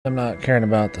I'm not caring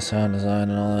about the sound design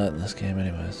and all that in this game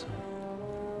anyways.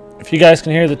 If you guys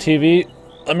can hear the TV,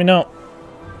 let me know.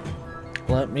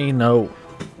 Let me know.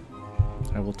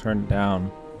 I will turn it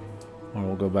down. Or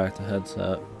we'll go back to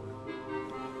headset.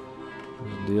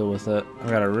 We'll deal with it. I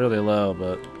got it really low,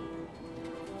 but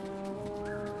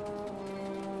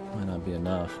might not be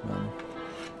enough, man.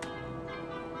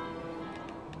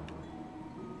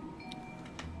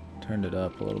 Turned it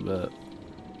up a little bit.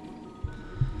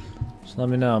 Just let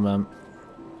me know, man.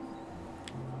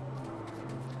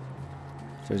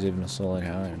 If there's even a soul like,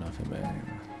 I don't even know if it made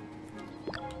anymore.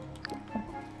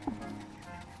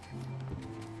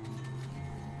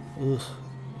 Ugh.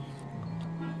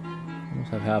 I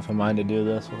almost have half a mind to do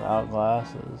this without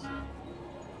glasses.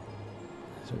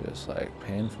 These are just like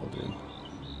painful, dude.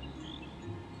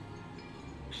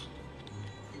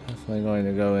 Definitely going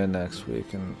to go in next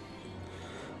week and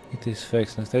get these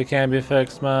fixed. And if they can't be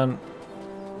fixed, man,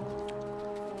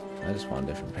 I just want a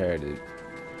different pair, dude.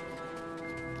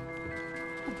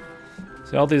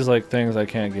 See all these like things I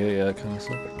can't get yet, kind of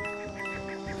stuff.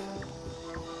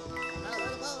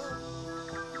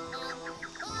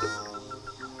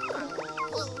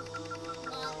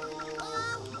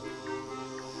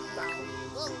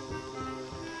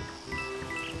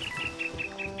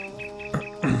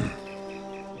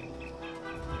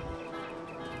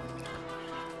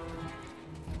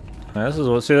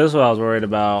 This is what I was worried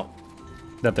about.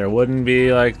 That there wouldn't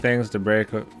be like things to break,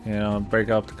 break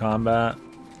up the combat.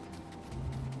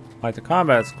 Like the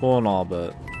combat's cool and all,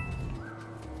 but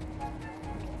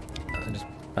just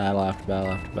battle after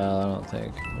battle after battle, I don't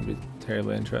think would be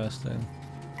terribly interesting.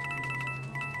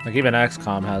 Like even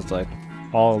XCOM has like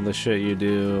all the shit you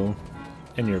do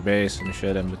in your base and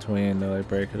shit in between to like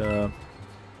break it up.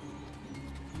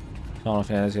 Final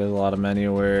Fantasy has a lot of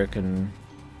menu work and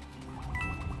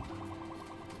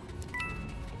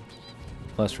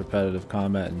less repetitive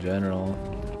combat in general.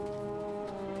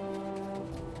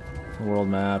 World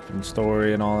map and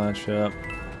story and all that shit.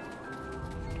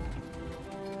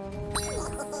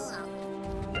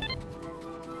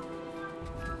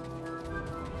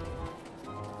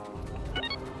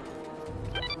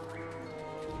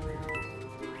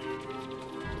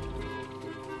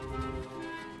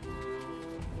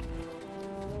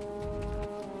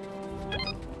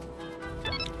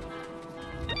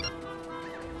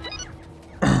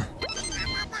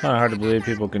 It's kind of hard to believe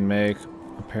people can make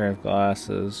a pair of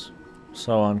glasses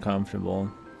so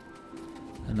uncomfortable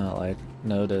and not like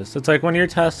notice. It's like when you're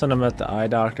testing them at the eye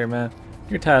doctor, man,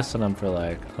 you're testing them for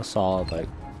like a solid like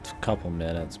couple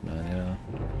minutes, man, you know,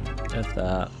 if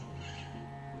that.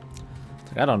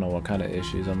 It's like I don't know what kind of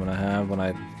issues I'm gonna have when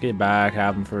I get back,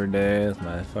 have them for a day with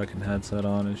my fucking headset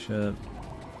on and shit.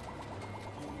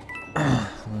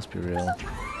 Let's be real.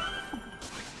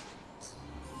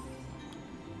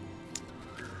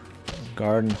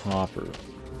 Garden hopper.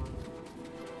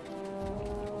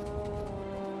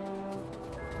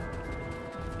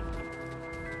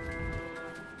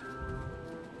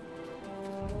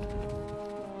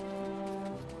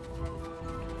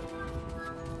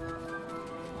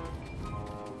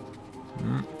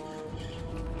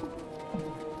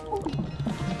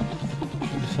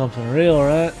 Should be something real,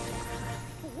 right?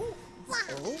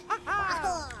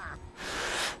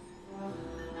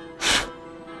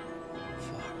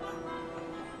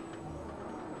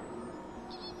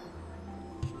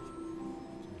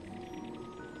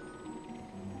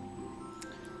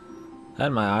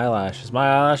 And my eyelashes. My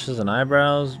eyelashes and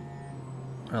eyebrows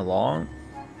are long,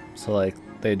 so like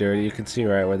they dirty. You can see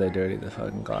right where they dirty the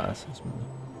fucking glasses.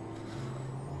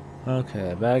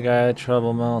 Okay, bad guy,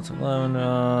 trouble, melted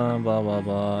lemon, blah blah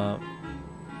blah.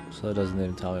 So it doesn't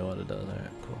even tell me what it does. Alright,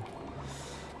 cool.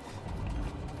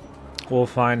 We'll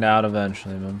find out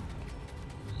eventually, man.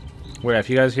 Wait, if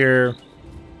you guys hear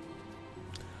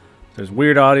there's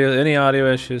weird audio, any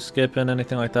audio issues, skipping,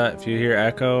 anything like that, if you hear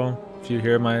echo, if you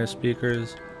hear my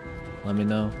speakers, let me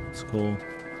know. It's cool.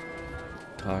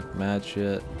 Talk mad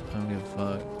shit. I don't give a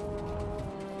fuck.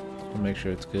 I'll make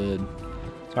sure it's good.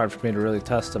 It's hard for me to really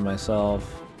test it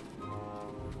myself.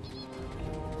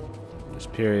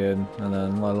 Just period. And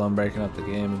then let alone breaking up the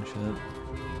game and shit.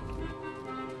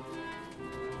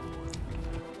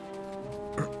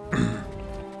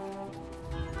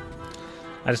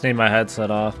 I just need my headset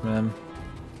off, man.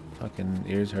 Fucking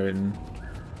ears hurting.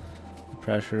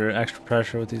 Pressure, extra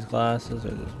pressure with these glasses are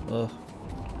just ugh.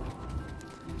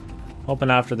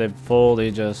 Hoping after they fully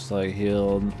just like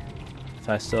healed, if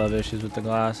I still have issues with the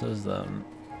glasses, then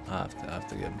I have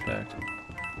to get them checked.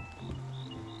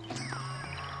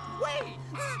 Wait!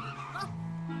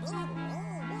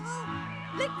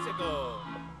 Let's go.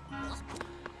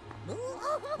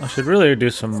 I should really do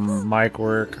some mic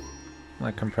work,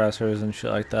 like compressors and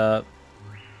shit like that.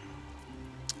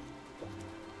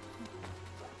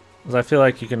 Because I feel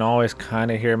like you can always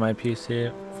kind of hear my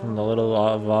PC from the little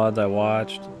VODs I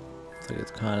watched. It's like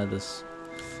it's kind of this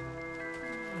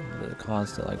the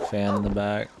constant like fan in the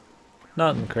back.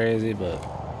 Nothing crazy, but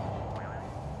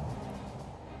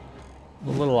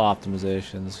the little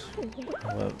optimizations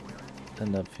are what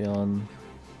end up feeling.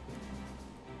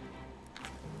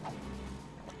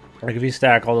 Like if you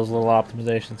stack all those little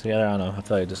optimizations together, I don't know, I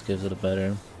feel like it just gives it a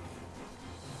better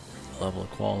level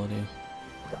of quality.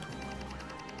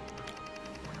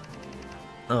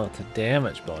 Oh, it's a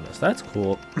damage bonus. That's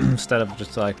cool. Instead of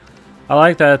just like, I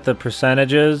like that the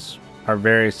percentages are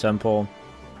very simple.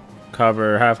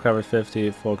 Cover, half cover 50,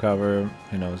 full cover,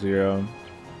 you know, 0.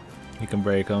 You can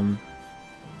break them.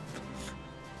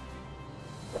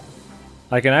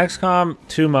 Like in XCOM,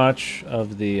 too much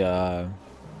of the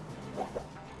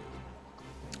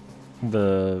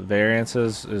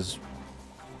variances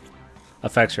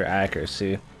affects your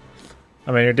accuracy.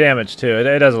 I mean, your damage too.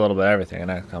 It does a little bit of everything in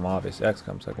XCOM, obviously.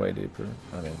 XCOM's like way deeper.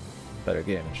 I mean, better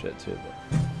game and shit too.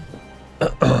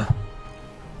 But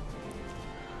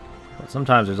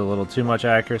sometimes there's a little too much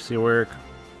accuracy work,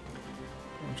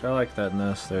 which I like that in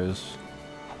this. It's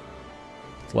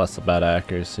less about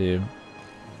accuracy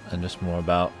and just more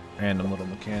about random little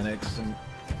mechanics and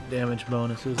damage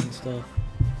bonuses and stuff.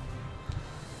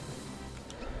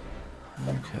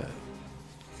 Okay.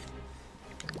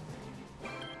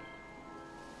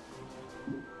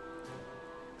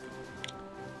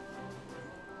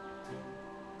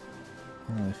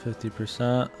 Only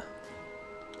 50%.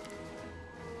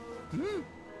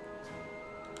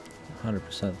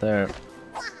 100% there.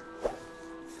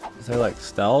 Is there like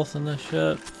stealth in this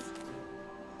shit?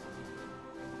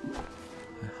 I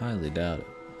highly doubt it.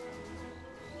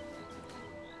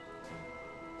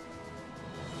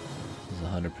 This is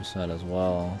 100% as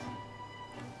well.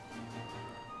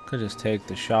 Could just take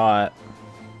the shot.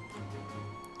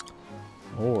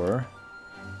 Or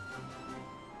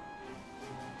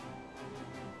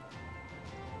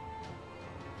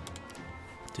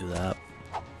do that.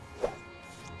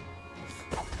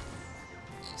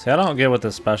 See, I don't get what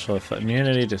the special effect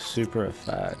immunity to super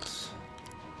effects.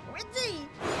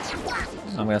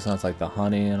 I'm guessing that's like the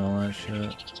honey and all that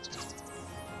shit.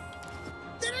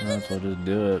 Might as well just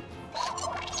do it.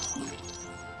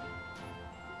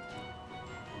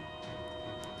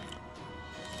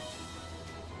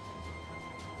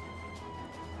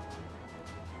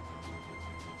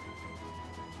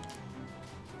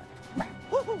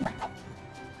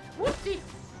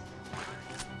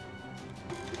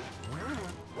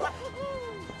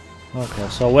 Okay,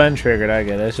 so when triggered, I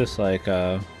get it. It's just like,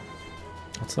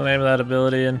 what's the name of that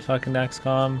ability in fucking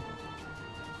XCOM?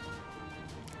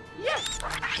 I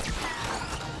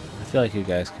feel like you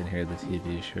guys can hear the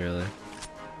TV, surely.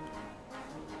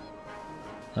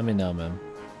 Let me know, man.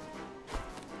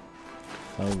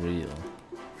 For real.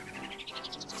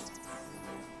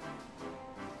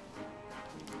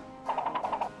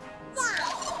 I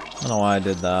don't know why I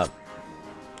did that.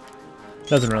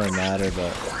 Doesn't really matter,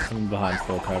 but I'm behind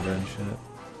full cover and shit.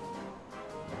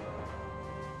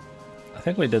 I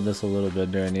think we did this a little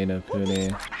bit during Nino Kuni.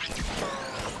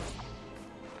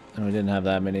 And we didn't have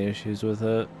that many issues with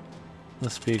it. The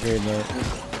speaker, but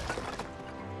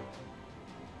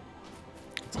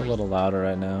it's a little louder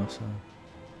right now, so.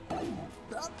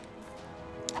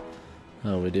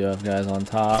 Oh, we do have guys on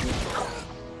top.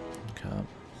 Okay.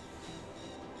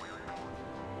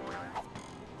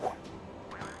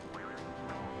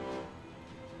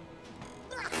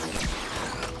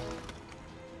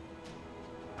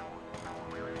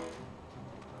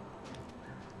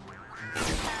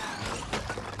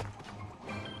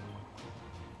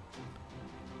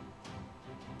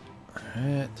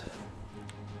 Alright.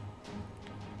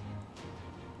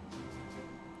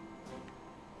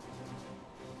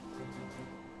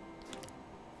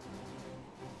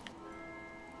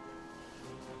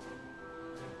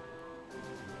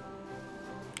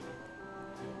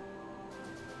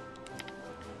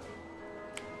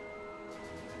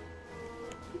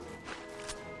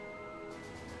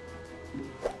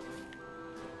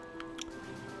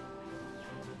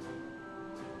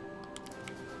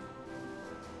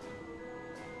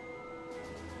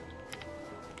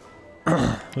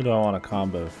 Who do I want to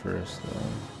combo first, though?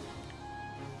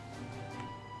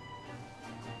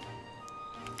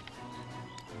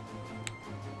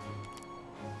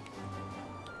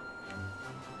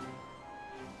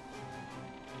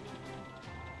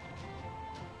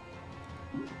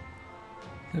 I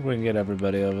think we can get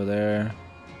everybody over there.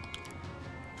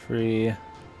 Free.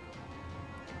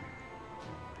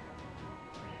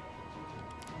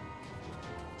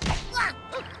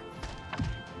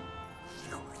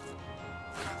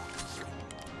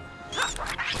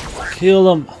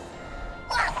 Heal him.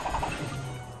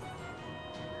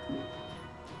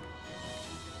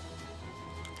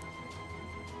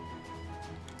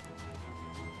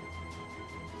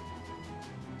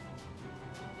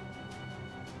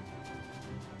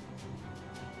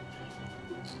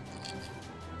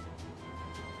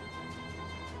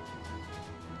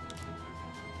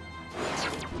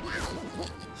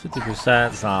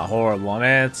 %'s not horrible. I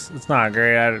mean, it's not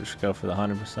great. I just go for the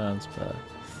 100%, but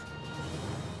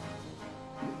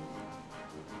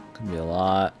could be a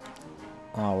lot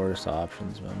worse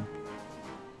options, man.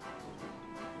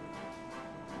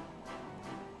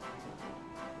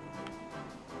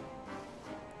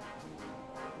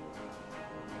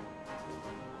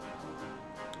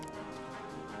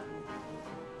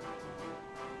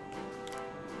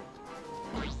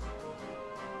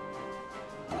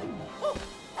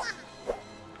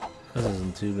 This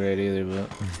isn't too great either, but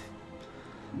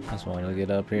I just wanted to get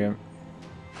up here.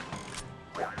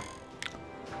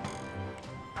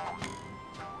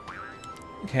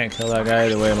 Can't kill that guy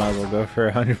either way, might as well go for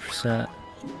 100%.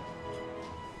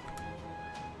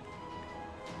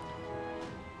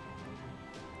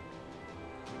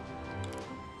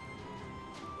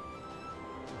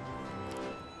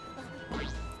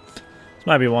 This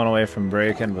might be one away from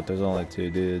breaking, but there's only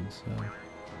 2 dudes, so.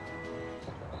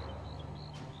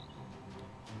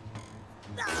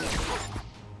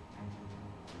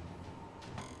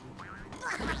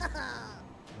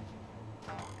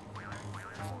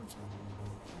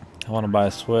 I want to buy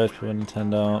a Switch, but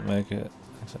Nintendo don't make it.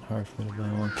 Makes it hard for me to buy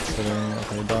one, considering that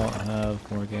they don't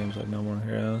have more games like No More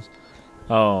Heroes.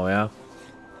 Oh, yeah.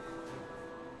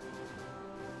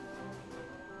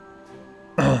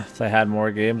 If they had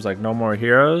more games like No More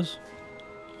Heroes.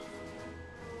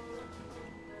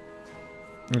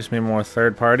 You just mean more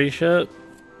third-party shit?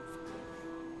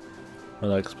 Or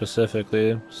like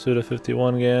specifically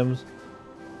Suda51 games?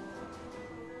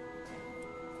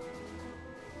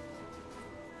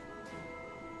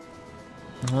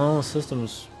 Well, the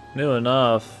system's new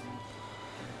enough,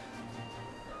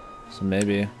 so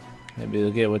maybe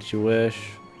you'll get what you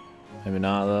wish. Maybe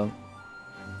not though.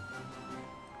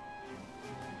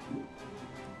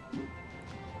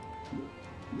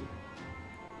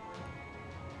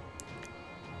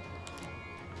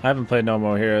 I haven't played No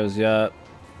More Heroes yet.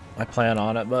 I plan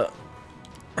on it, but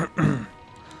I'll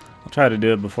try to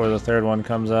do it before the 3rd one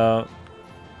comes out.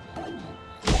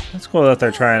 It's cool that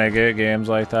they're trying to get games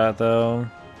like that, though.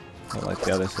 That, like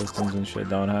the other systems and shit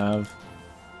don't have.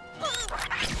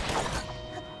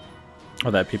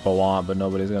 Or that people want, but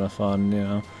nobody's gonna fund, you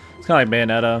know. It's kind of like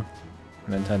Bayonetta.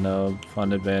 Nintendo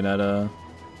funded Bayonetta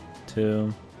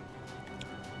 2.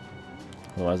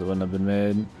 Otherwise it wouldn't have been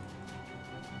made.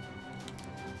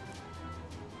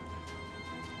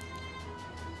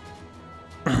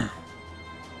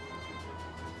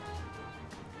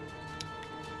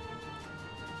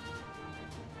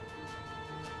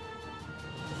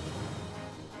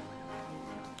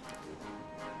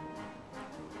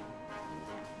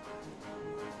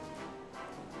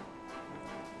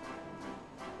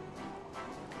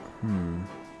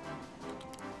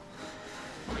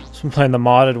 Just been playing the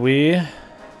modded Wii.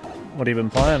 What have you been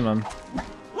playing, man?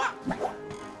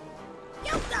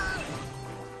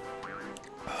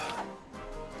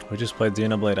 We just played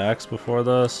Xenoblade X before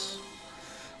this,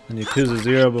 and Yakuza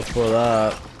 0 before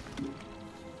that.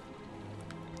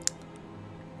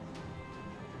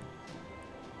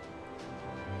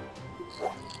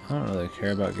 I don't really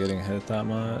care about getting hit that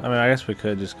much. I mean, I guess we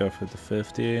could just go for the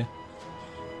 50. I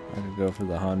could go for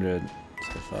the 100.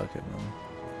 So fuck it, man.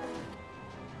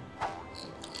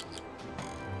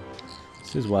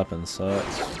 These weapons suck.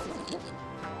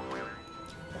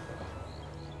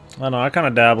 I don't know, I kind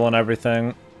of dabble in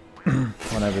everything.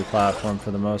 On every platform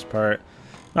for the most part.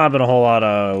 Not been a whole lot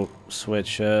of Switch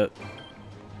shit.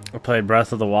 I played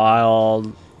Breath of the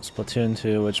Wild, Splatoon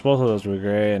 2, which both of those were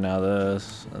great, and now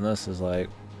this. And this is like,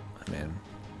 I mean,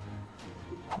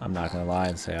 I'm not gonna lie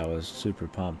and say I was super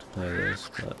pumped to play this,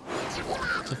 but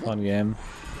it's a fun game.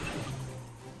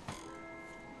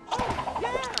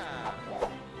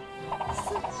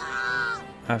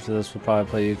 After this, we'll probably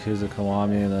play Yakuza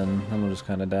Kiwami, and then we'll just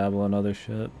kind of dabble in other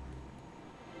shit.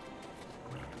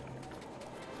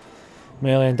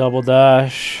 Melee and Double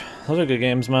Dash. Those are good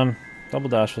games, man. Double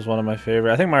Dash was one of my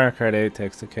favorite. I think Mario Kart 8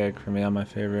 takes the cake for me on my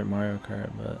favorite Mario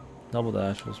Kart, but Double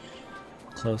Dash was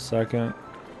close second.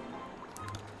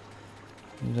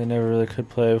 I never really could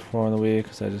play before on the Wii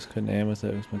because I just couldn't aim with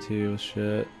it because my TV was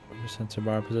shit. Your sensor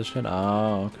bar position.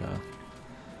 Oh, okay.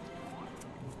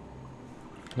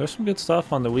 There's some good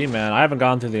stuff on the Wii, man. I haven't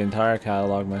gone through the entire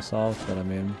catalog myself, but I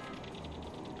mean,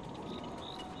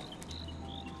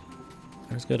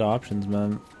 There's good options,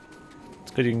 man.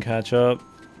 It's good you can catch up.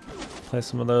 Play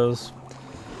some of those.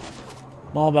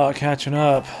 I'm all about catching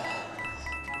up.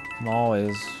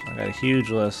 I got a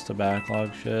huge list of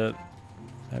backlog shit.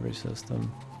 Every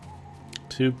system.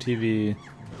 Tube TV.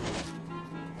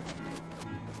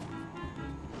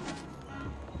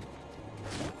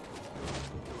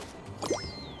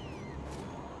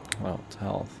 Oh, it's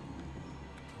health.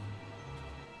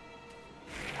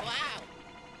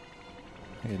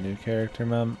 Get a new character,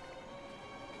 man.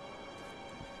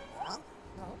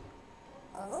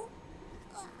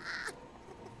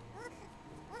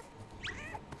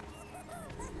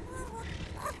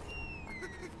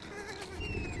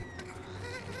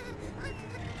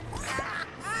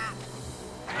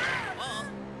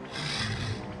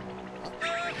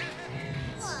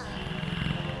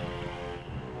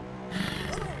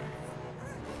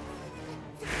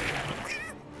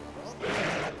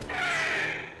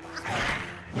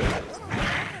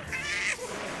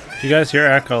 If you guys hear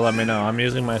echo, let me know. I'm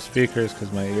using my speakers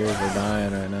because my ears are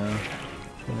dying right now.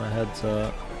 Put my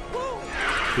headset.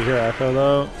 If you hear echo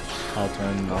though, I'll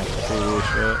turn off the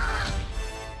TV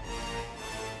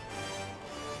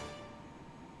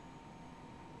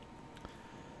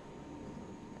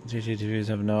shit. GTTVs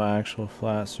have no actual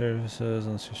flat surfaces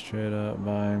unless you straight up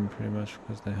buy them pretty much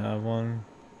because they have one.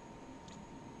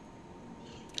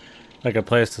 Like a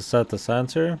place to set the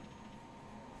sensor.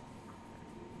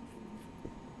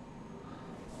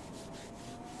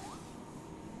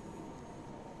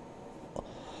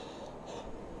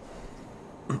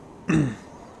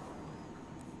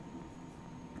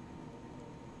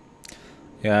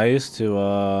 Yeah, I used to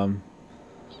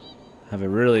have a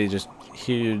really just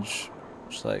huge,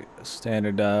 just like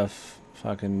standard def,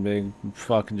 fucking big,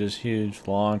 fucking just huge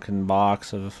long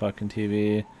box of a fucking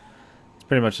TV. It's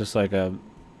pretty much just like a,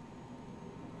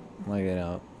 like, you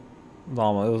know,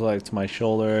 almost, it was like to my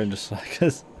shoulder and just like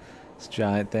this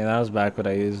giant thing. That was back when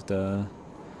I used at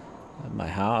my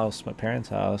house, my parents'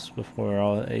 house, before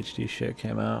all the HD shit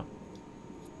came out.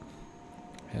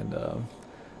 And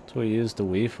that's what we used the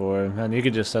Wii for. And you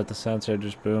could just set the sensor,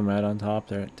 just boom, right on top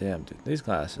there. Damn, dude, these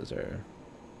glasses are...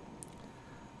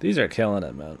 These are killing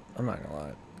it, man. I'm not gonna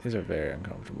lie. These are very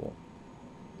uncomfortable.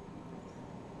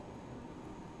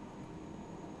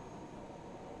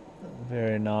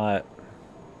 Very not.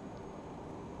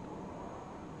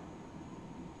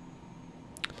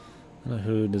 I don't know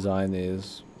who designed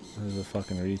these. This is a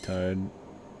fucking retard.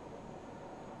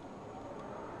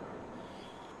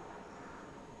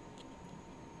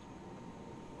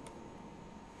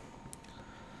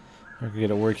 I could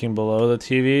get it working below the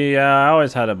TV. Yeah, I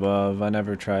always had it above. I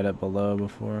never tried it below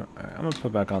before. Alright, I'm gonna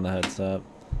put back on the headset.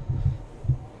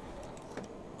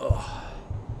 Ugh.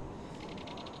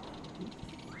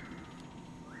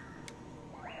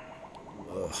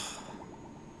 Ugh.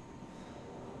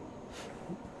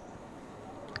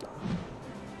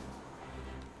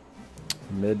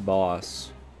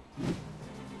 Mid-boss.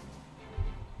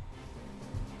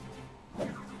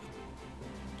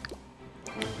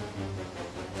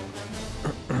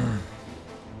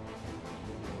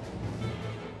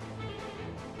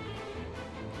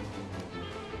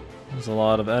 There's a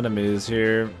lot of enemies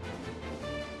here.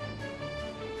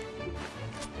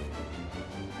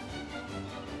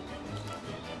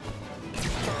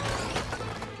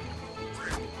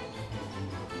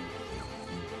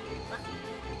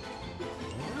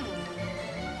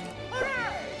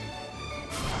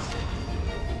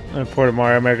 I ported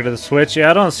Mario Maker to the Switch.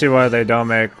 Yeah, I don't see why they don't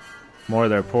make more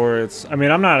of their ports. I mean,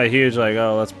 I'm not a huge like,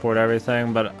 oh, let's port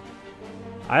everything, but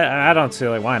I don't see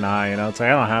like why not, you know? It's like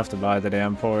I don't have to buy the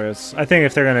damn ports. I think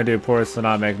if they're gonna do ports to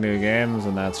not make new games,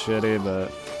 then that's shitty,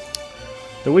 but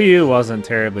the Wii U wasn't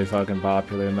terribly fucking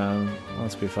popular, man.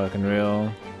 Let's be fucking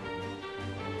real.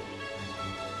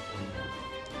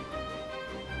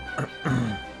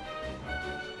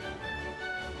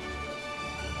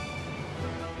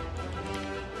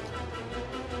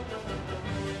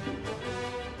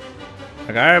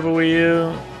 Like, I have a Wii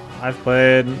U. I've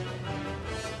played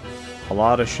a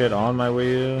lot of shit on my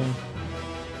Wii U.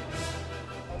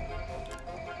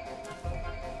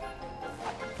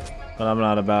 But I'm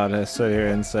not about to sit here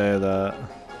and say that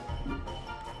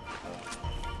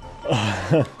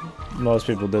most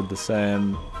people did the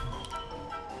same.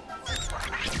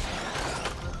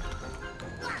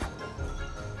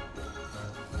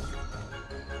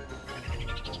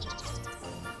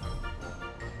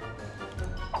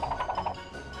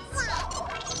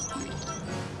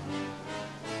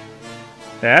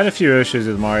 Yeah, I had a few issues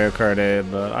with Mario Kart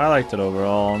 8, but I liked it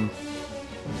overall.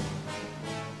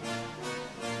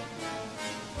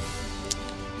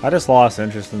 I just lost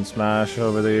interest in Smash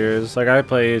over the years. Like, I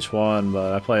play each one,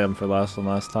 but I play them for less and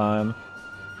less time.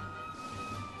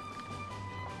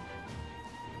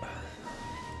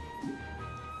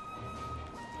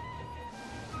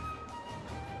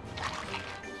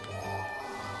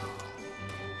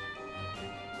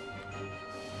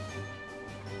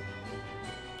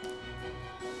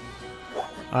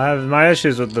 I have my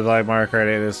issues with the like Mario Kart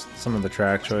 8 is some of the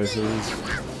track choices.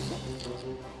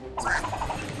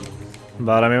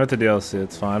 But I mean, with the DLC,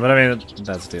 it's fine. But I mean,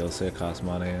 that's DLC, it costs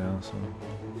money, you know, so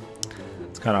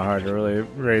it's kind of hard to really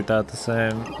rate that the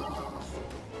same.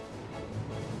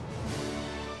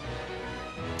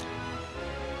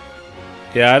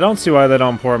 Yeah, I don't see why they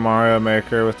don't port Mario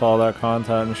Maker with all that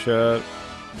content and shit.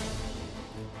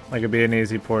 Like, it'd be an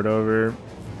easy port over.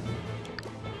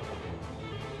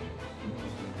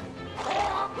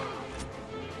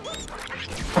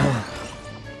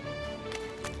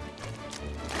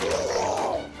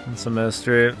 It's a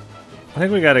mystery. I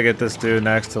think we gotta get this dude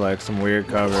next to like some weird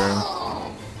cover. I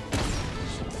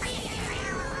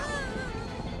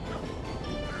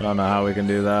don't know how we can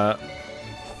do that.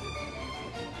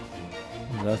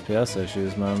 There's FPS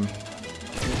issues, man.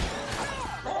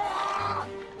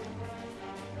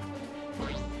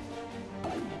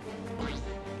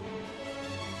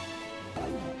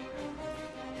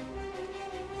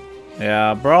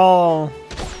 Yeah, Brawl,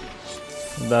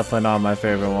 definitely not my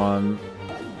favorite one.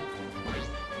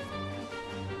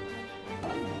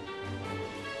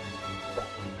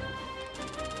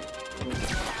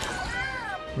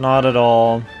 Not at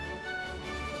all.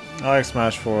 I like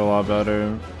Smash 4 a lot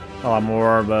better. A lot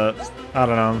more, but I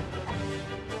don't know.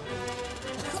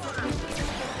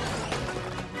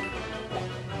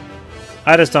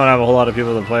 I just don't have a whole lot of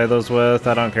people to play those with.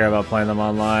 I don't care about playing them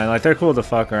online. Like, they're cool to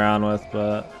fuck around with,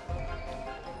 but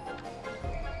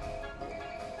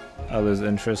I lose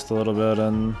interest a little bit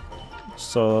in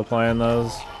solo playing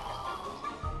those.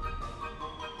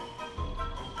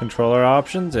 Controller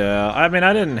options? Yeah. I mean,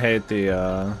 I didn't hate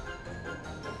the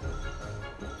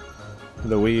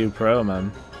Wii U Pro,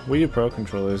 man. Wii U Pro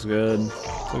controller is good.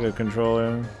 It's a good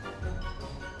controller.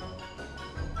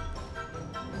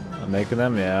 I'm making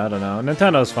them? Yeah, I don't know.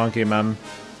 Nintendo's funky, man.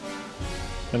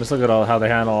 And just look at how they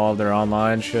handle all of their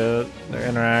online shit, their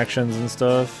interactions and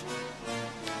stuff.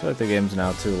 I feel like the game's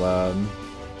now too loud.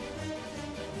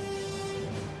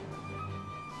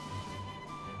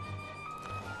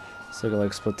 Let's look at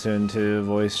like Splatoon 2,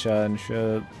 voice chat and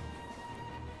shit.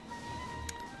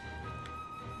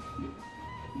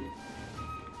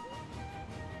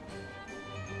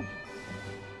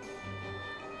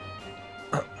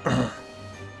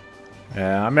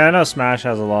 Yeah, I mean, I know Smash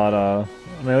has a lot of...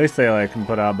 I mean, at least they like can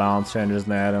put out balance changes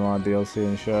and they add in a lot of DLC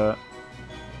and shit.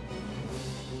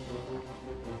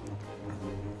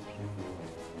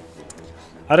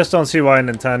 I just don't see why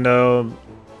Nintendo,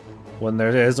 when there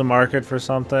is a market for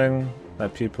something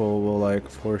that people will like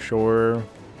for sure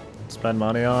spend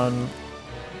money on,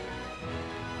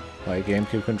 like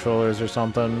GameCube controllers or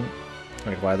something,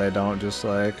 like why they don't just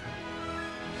like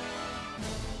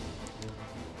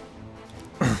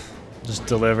just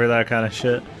deliver that kind of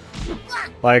shit.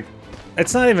 Like,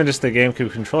 it's not even just the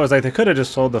GameCube controllers, like they could have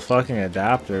just sold the fucking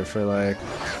adapter for like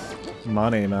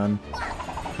money, man.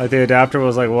 Like the adapter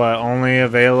was like what, only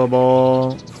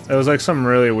available, it was like some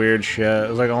really weird shit. It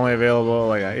was like only available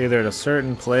like either at a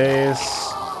certain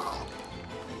place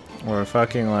or a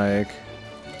fucking like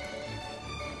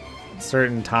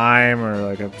certain time or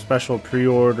like a special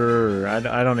pre-order, or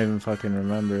I don't even fucking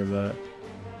remember, but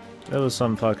it was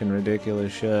some fucking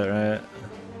ridiculous shit, right?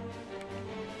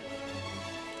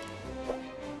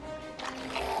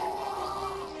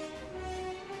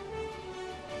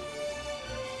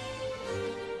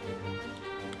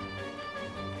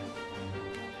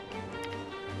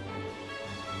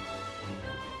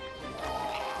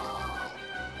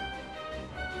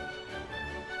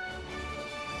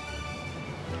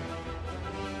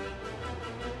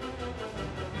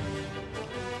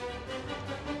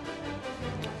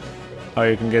 Oh,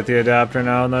 you can get the adapter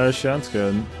now and that shit? That's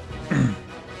good.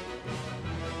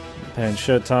 Paying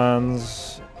shit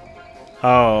tons.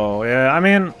 Oh, yeah, I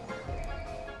mean...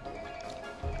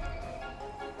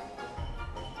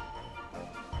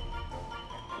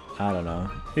 I don't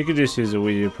know. You could just use a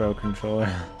Wii U Pro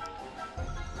controller.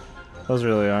 Those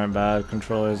really aren't bad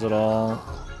controllers at all.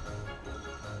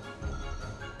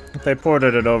 If they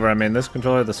ported it over, I mean, this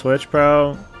controller, the Switch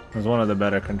Pro, is one of the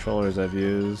better controllers I've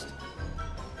used.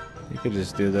 You could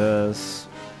just do this.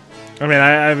 I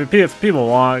mean, if people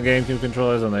want GameCube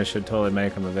controllers, then they should totally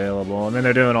make them available. I mean,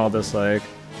 they're doing all this, like,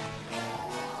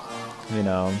 you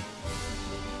know,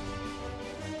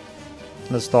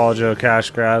 nostalgia cash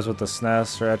grabs with the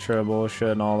SNES retro bullshit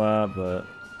and all that, but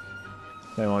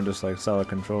they won't just like sell a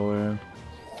controller.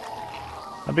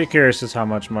 I'd be curious as how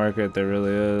much market there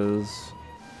really is.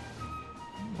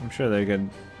 I'm sure they could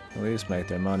at least make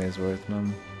their money's worth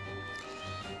them.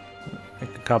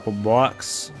 Make a couple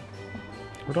bucks.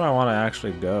 Where do I want to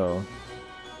actually go?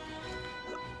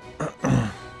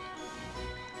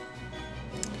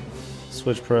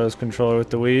 Switch Pro's controller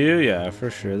with the Wii U? Yeah, for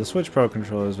sure. The Switch Pro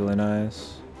controller is really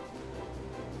nice.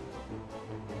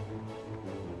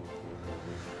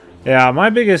 Yeah,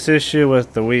 my biggest issue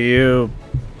with the Wii U...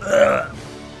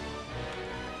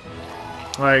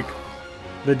 like,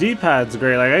 the D-pad's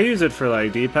great. Like, I use it for,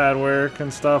 like, D-pad work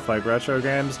and stuff, like retro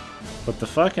games. But the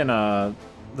fucking, the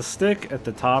stick at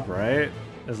the top right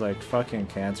is, like, fucking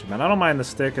cancer, man. I don't mind the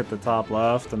stick at the top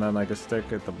left and then, like, a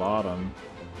stick at the bottom.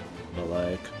 But,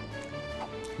 like...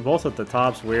 both at the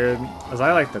top's weird, as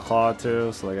I like the claw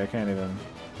too, so like I can't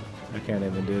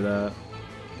even do that.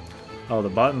 Oh, the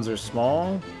buttons are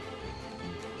small?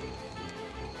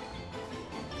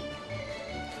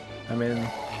 I mean,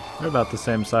 they're about the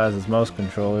same size as most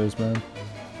controllers, man.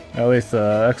 At least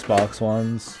the Xbox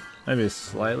ones. Maybe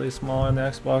slightly smaller than the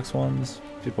Xbox ones.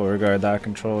 People regard that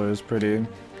controller as pretty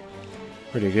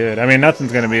good. I mean,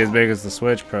 nothing's gonna be as big as the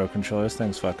Switch Pro controller. This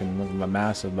thing's fucking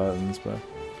massive buttons, but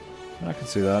I can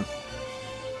see that.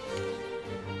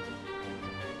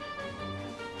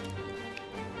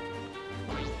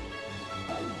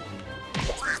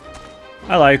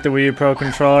 I like the Wii U Pro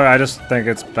controller. I just think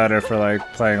it's better for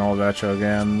like playing old retro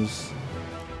games.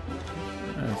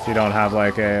 If you don't have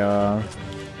like a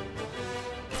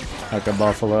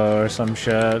Buffalo or some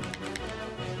shit,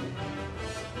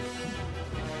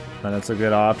 then it's a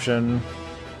good option.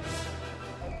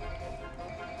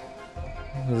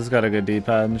 This has got a good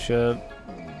D-pad and shit.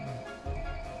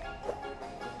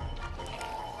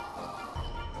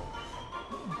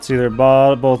 It's either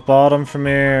both bottom for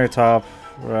me or top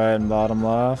right and bottom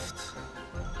left.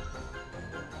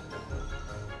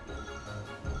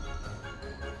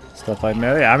 Stuff like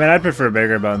that. Yeah, I mean, I'd prefer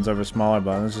bigger buttons over smaller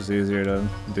buttons. It's just easier to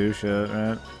do shit,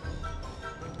 right?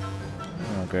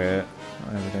 Oh, great.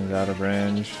 Everything's out of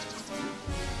range.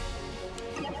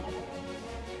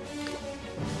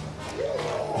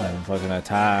 Fucking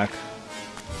attack.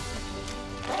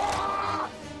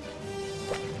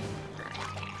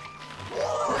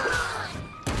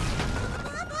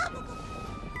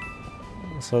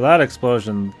 So that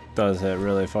explosion does hit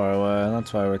really far away, and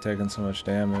that's why we're taking so much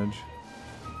damage.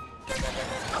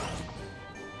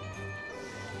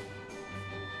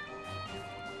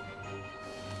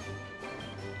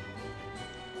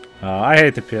 I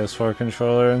hate the PS4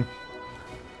 controller.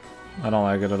 I don't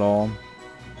like it at all.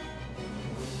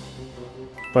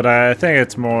 But I think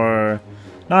it's more,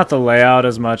 not the layout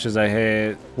as much as I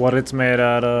hate what it's made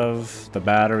out of, the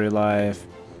battery life,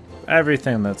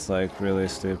 everything that's like really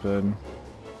stupid.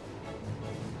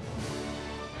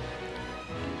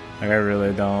 Like I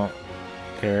really don't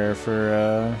care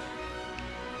for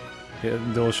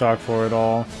DualShock 4 at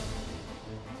all.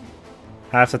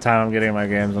 Half the time I'm getting my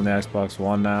games on the Xbox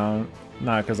One now,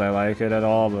 not because I like it at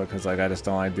all, but because like I just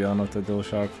don't like dealing with the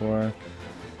DualShock 4.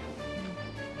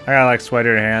 I got like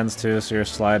sweatier hands too, so you're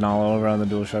sliding all over on the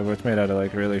DualShock, which made out of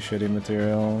like really shitty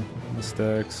material. The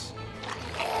sticks.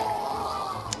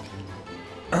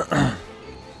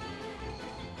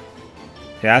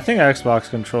 Yeah, I think Xbox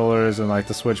controllers and like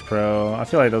the Switch Pro, I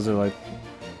feel like those are like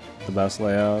the best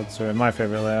layouts, or my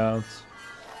favorite layouts.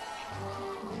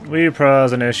 Wii U Pro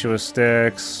has an issue with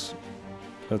sticks,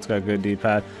 but it's got good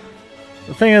D-pad.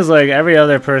 The thing is, like every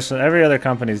other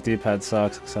company's D-pad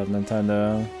sucks except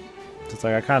Nintendo. It's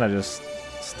like I kind of just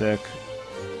stick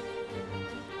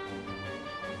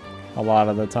a lot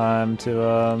of the time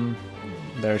to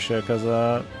their shit because of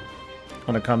that.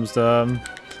 When it comes to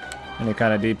any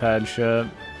kind of D-pad shit,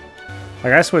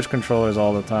 like I switch controllers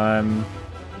all the time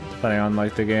depending on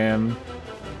like the game.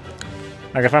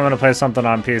 Like if I'm gonna play something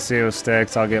on PC with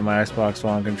sticks, I'll get my Xbox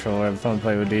One controller. If I'm gonna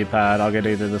play with D-pad, I'll get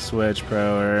either the Switch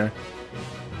Pro or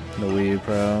the Wii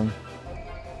Pro.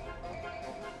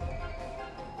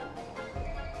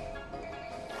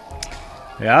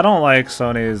 Yeah, I don't like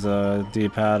Sony's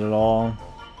D-pad at all.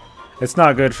 It's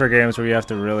not good for games where you have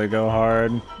to really go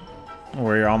hard,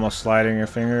 where you're almost sliding your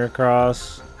finger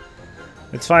across.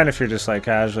 It's fine if you're just like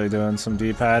casually doing some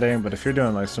D-padding, but if you're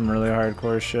doing like some really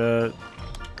hardcore shit,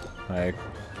 like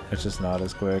it's just not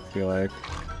as quick. You like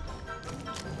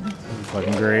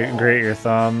fucking grate your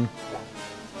thumb.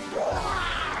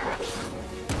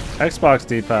 Xbox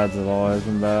D-pads have always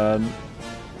been bad.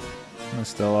 They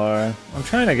still are. I'm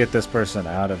trying to get this person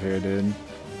out of here, dude.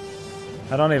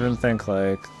 I don't even think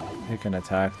like he can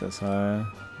attack this high,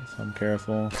 so I'm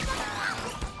careful.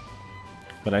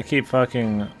 But I keep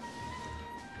fucking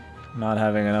not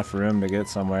having enough room to get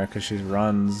somewhere because she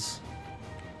runs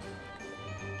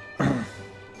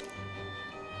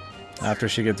after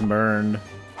she gets burned.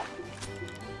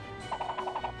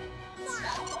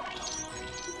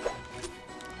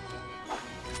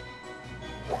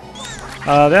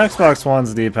 The Xbox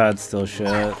One's D-pad's still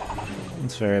shit.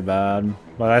 It's very bad.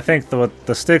 But I think what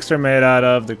the sticks are made out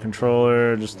of, the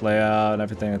controller, just layout, and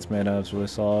everything it's made of is really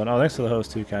solid. Oh, thanks to the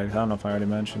host too, Cat. I don't know if I already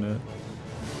mentioned it.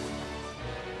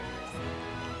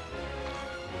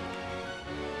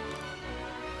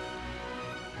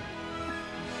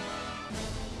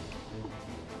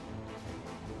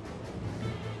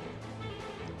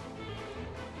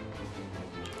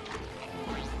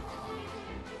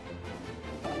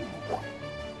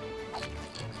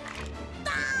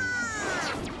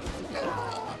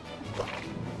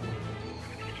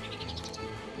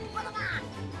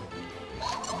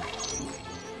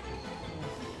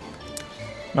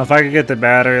 Now, if I could get the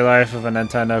battery life of a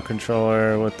Nintendo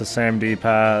controller with the same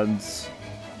D-pads,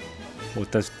 with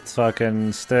the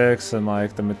fucking sticks and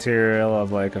like the material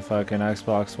of like a fucking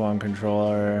Xbox One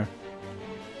controller,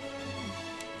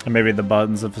 and maybe the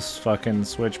buttons of this fucking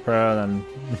Switch Pro, then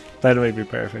that would be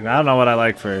perfect. I don't know what I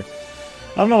like for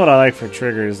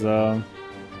triggers though.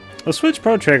 The Switch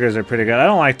Pro triggers are pretty good. I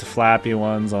don't like the flappy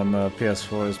ones on the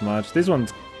PS4 as much. These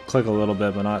ones click a little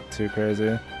bit, but not too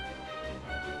crazy.